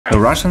a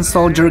Russian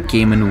soldier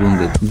came in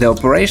wounded. The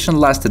operation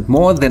lasted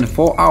more than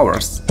 4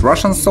 hours.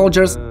 Russian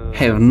soldiers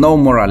have no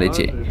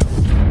morality.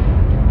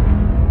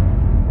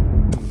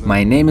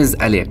 My name is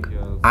Oleg.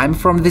 I'm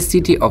from the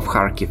city of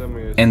Kharkiv,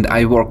 and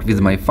I work with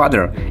my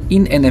father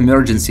in an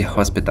emergency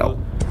hospital.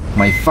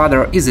 My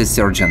father is a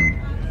surgeon.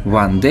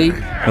 One day,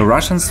 a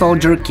Russian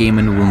soldier came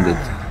in wounded.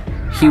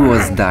 He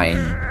was dying.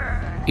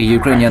 A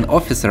Ukrainian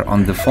officer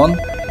on the phone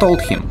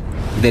told him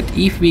that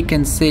if we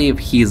can save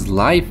his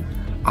life,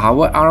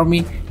 our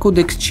army could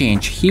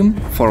exchange him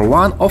for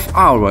one of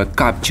our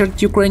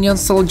captured Ukrainian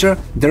soldiers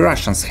the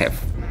Russians have.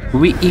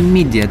 We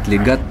immediately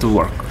got to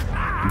work.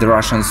 The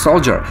Russian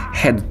soldier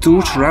had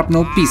 2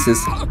 shrapnel pieces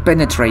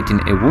penetrating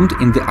a wound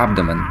in the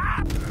abdomen.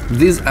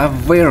 These are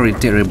very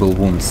terrible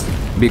wounds,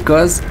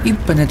 because it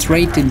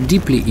penetrated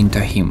deeply into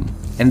him,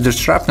 and the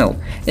shrapnel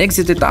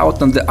exited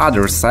out on the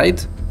other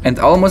side and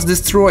almost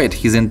destroyed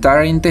his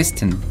entire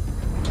intestine.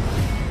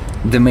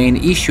 The main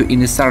issue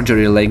in a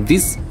surgery like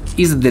this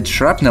is that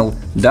shrapnel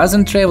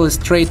doesn't travel a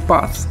straight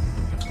path.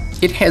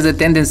 It has a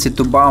tendency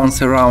to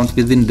bounce around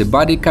within the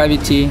body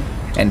cavity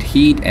and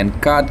hit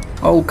and cut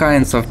all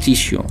kinds of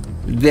tissue.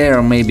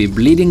 There may be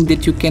bleeding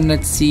that you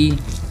cannot see.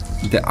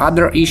 The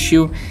other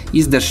issue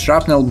is the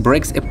shrapnel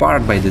breaks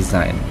apart by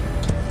design.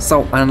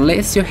 So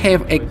unless you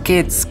have a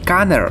CAT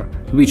scanner,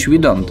 which we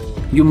don't,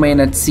 you may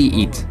not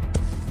see it.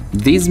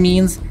 This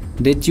means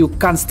that you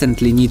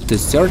constantly need to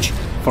search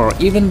for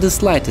even the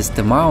slightest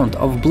amount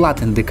of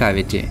blood in the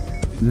cavity.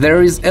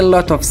 There is a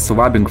lot of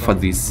swabbing for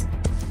this.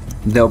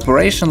 The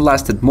operation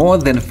lasted more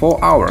than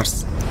 4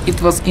 hours. It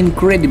was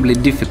incredibly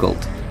difficult,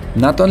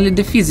 not only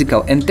the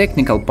physical and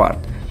technical part,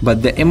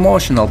 but the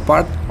emotional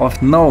part of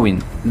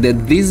knowing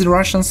that this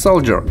Russian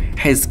soldier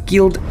has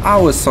killed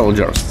our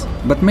soldiers,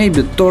 but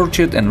maybe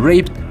tortured and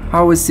raped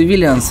our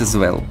civilians as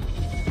well.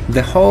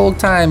 The whole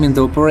time in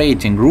the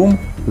operating room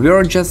we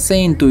were just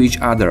saying to each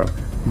other,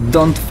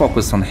 don't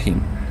focus on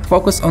him,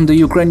 focus on the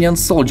Ukrainian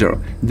soldier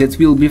that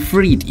will be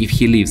freed if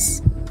he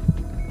leaves.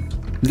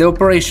 The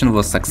operation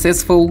was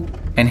successful,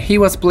 and he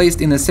was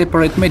placed in a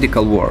separate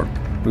medical ward,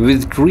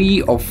 with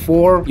 3 or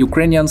 4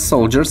 Ukrainian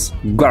soldiers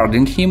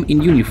guarding him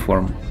in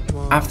uniform.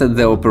 After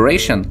the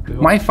operation,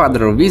 my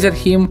father visited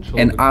him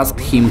and asked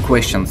him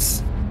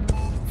questions.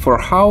 For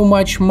how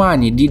much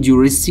money did you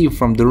receive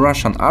from the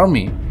Russian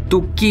army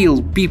to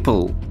kill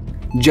people,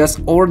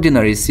 just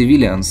ordinary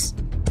civilians?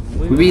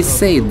 We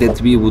said that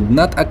we would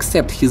not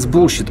accept his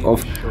bullshit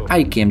of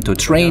 "I came to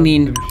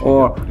training"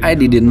 or "I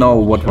didn't know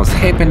what was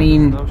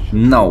happening."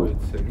 No,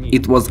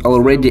 it was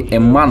already a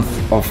month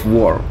of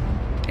war,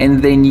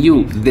 and they knew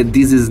that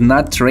this is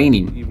not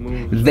training.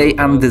 They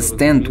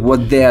understand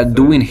what they are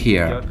doing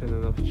here.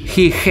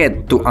 He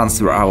had to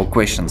answer our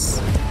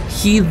questions.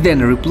 He then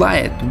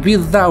replied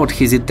without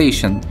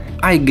hesitation,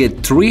 "I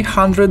get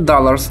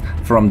 $300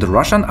 from the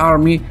Russian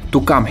army to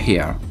come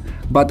here.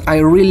 But I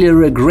really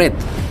regret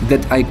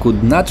that I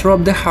could not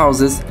rob the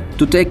houses,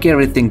 to take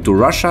everything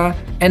to Russia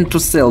and to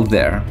sell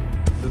there."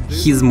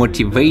 His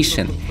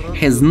motivation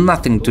has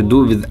nothing to do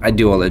with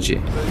ideology.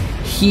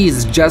 He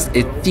is just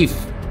a thief.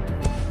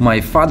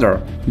 My father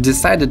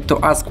decided to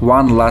ask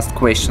one last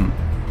question.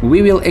 "We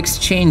will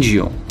exchange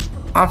you.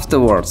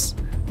 Afterwards,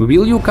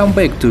 will you come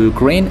back to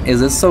Ukraine as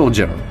a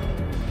soldier?"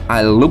 I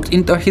looked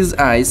into his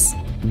eyes.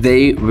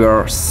 They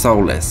were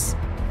soulless.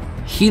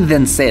 He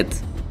then said,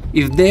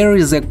 "If there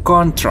is a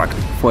contract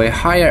for a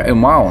higher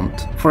amount,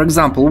 for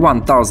example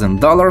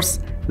 $1,000,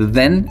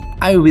 then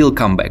I will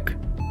come back."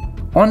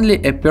 Only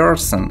a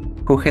person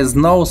who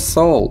has no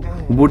soul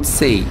would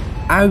say,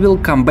 "I will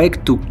come back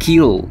to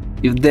kill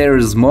if there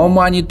is more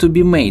money to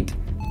be made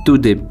to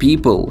the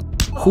people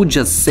who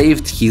just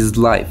saved his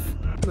life."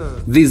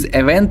 This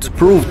event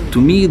proved to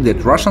me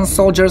that Russian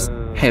soldiers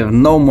have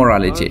no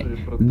morality.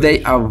 They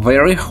are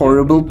very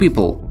horrible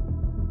people.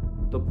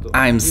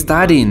 I'm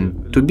studying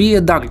to be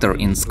a doctor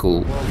in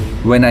school.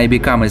 When I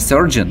become a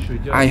surgeon,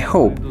 I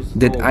hope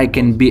that I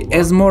can be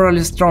as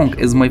morally strong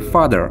as my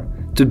father,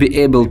 to be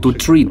able to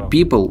treat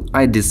people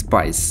I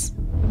despise.